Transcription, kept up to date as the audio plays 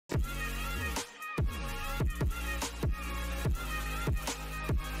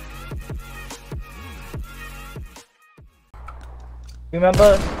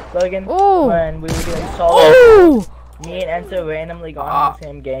Remember, Logan, Ooh. when we were doing solo? Oh! Me and Enzo randomly got in the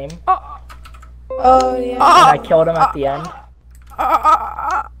same game. Oh yeah. And I killed him at the end.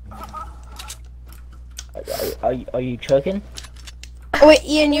 Are you choking? Oh, wait,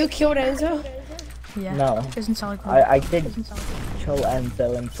 Ian, you killed Enzo? Yeah. No. Isn't solid gold. I did kill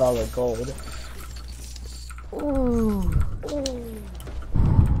Enzo in solid gold. Ooh.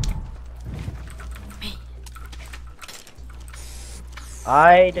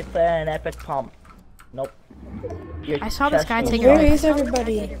 I declare an epic pump. Nope. I saw this guy take a Where rift. is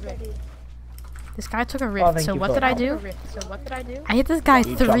everybody? This guy took a rift. thank So you what for did I help. do? I hit this guy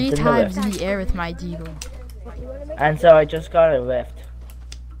You 3 jumped in the times in rift. the air with my Deagle. And so I just got a rift.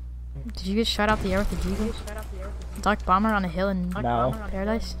 Did you get shot out the air with the Deagle? Dark bomber on a hill in No.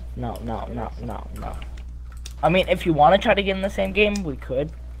 Paradise? No. I mean, if you want to try to get in the same game, we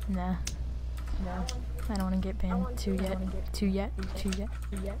could. Nah. No. I don't want to get banned too yet. Too yet.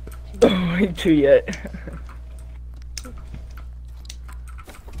 Too yet.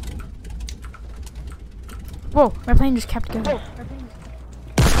 Whoa, my plane just kept going.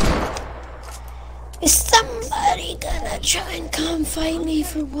 Is somebody gonna try and come fight me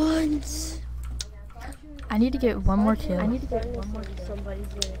for once? I need to get one more kill.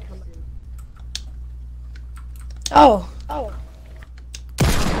 Oh.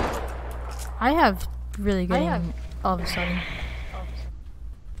 I have really good aim all of a sudden.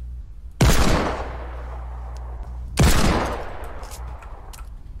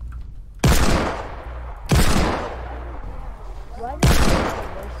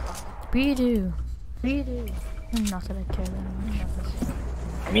 We do. Not that I care that much.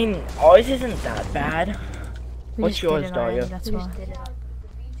 I mean, ours isn't that bad. We What's just yours, did it already, Dario? that's why.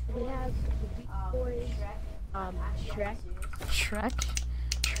 Shrek?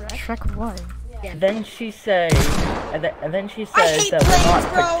 Shrek what? Then she says, and then she I says hate that we're planes,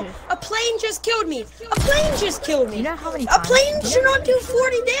 not bro. pictures. A plane just killed me. A plane just killed me. You know how many A times? plane should not do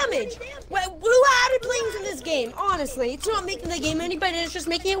 40 damage. Who added planes in this game? Honestly, it's not making the game any better. It's just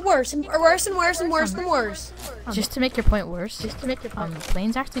making it worse and worse and worse and worse and worse. Just to make your point worse,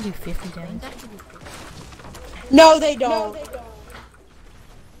 planes actually do 50 damage. No, they don't.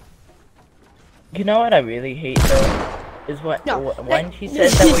 You know what I really hate though? Is when she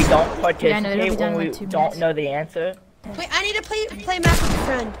says that we don't it'll be participate done when in we 2 don't minutes. know the answer. Wait, I need to play match with a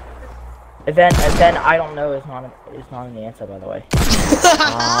friend. And then I don't know is not an answer, by the way.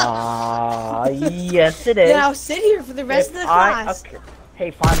 Yes it is. Then I'll sit here for the rest of the class. Okay. Hey,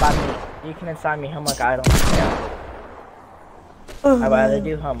 fine by me. You can assign me homework. I don't care. I'd rather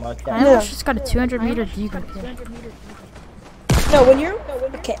do homework I than. almost just got a 200-meter Deagle kill. No, when you're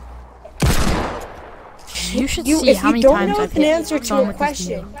okay. You should You, see if how you many don't times know I've an hit answer to someone a with this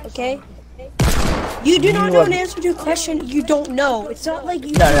question, Deagle. okay? You do not know an answer to a question. You don't know. It's not like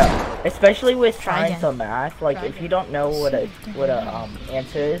you. No. Especially with Try science again. or math, like if you don't know what a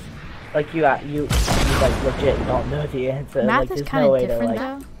answer is, like you like legit don't know the answer. Math like is there's kind no of way to different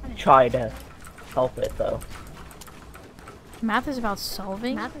like though. try to help it though. Math is about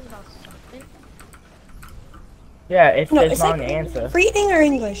solving. Yeah, if No, there's it's not like an answer. reading or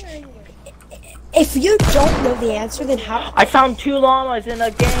English. If you don't know the answer, then how? I found 2 llamas in a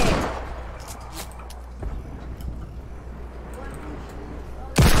game.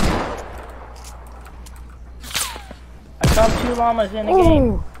 I found 2 llamas in a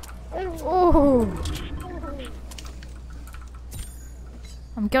game. Oh.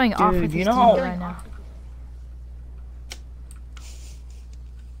 I'm going off Dude, with you this know how- Deagle right now.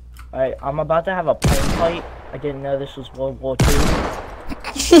 Alright, I'm about to have a plane fight. I didn't know this was World War II.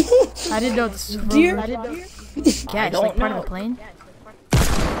 I didn't know this was Dear- Yeah, it's like don't part of know. a plane.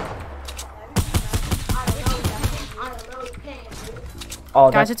 Oh,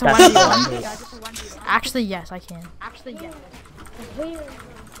 Guys, that's it's a that's 1v1. Actually, yes, I can.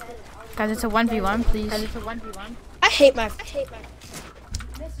 Guys, it's a 1v1, please. I hate myself.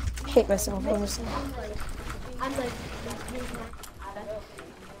 Honestly.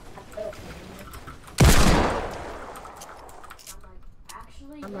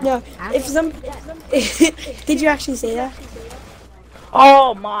 No, if some. Did you actually say that?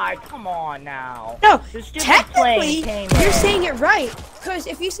 Oh my, come on now. No, The stupid technically, plane came you're in. saying it right. Because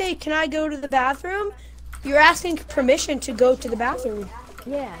if you say, "Can I go to the bathroom?" you're asking permission to go to the bathroom.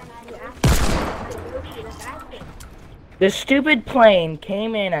 The stupid plane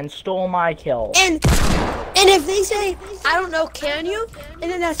came in and stole my kill. And if they say, "I don't know, can you?"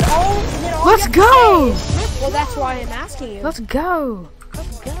 and then that's all. And then all Let's you have to go! say is, well, that's why I'm asking you. Let's go!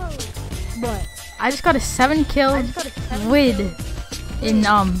 But I just got a 7-kill win in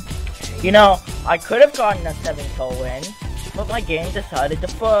You know, I could have gotten a 7-kill win, But my game decided to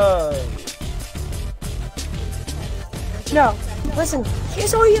fudge. No, listen,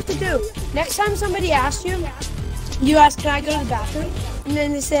 here's all you have to do. Next time somebody asks you, you ask, can I go to the bathroom? And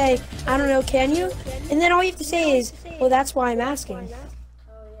then they say, I don't know, can you? And then all you have to say is, well, that's why I'm asking.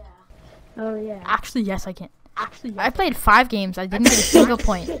 Oh, yeah. Actually, yes, I can. I played 5 games. I didn't get a single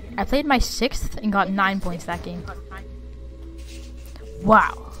point. I played my 6th and got 9 points that game.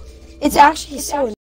 Wow. It's actually so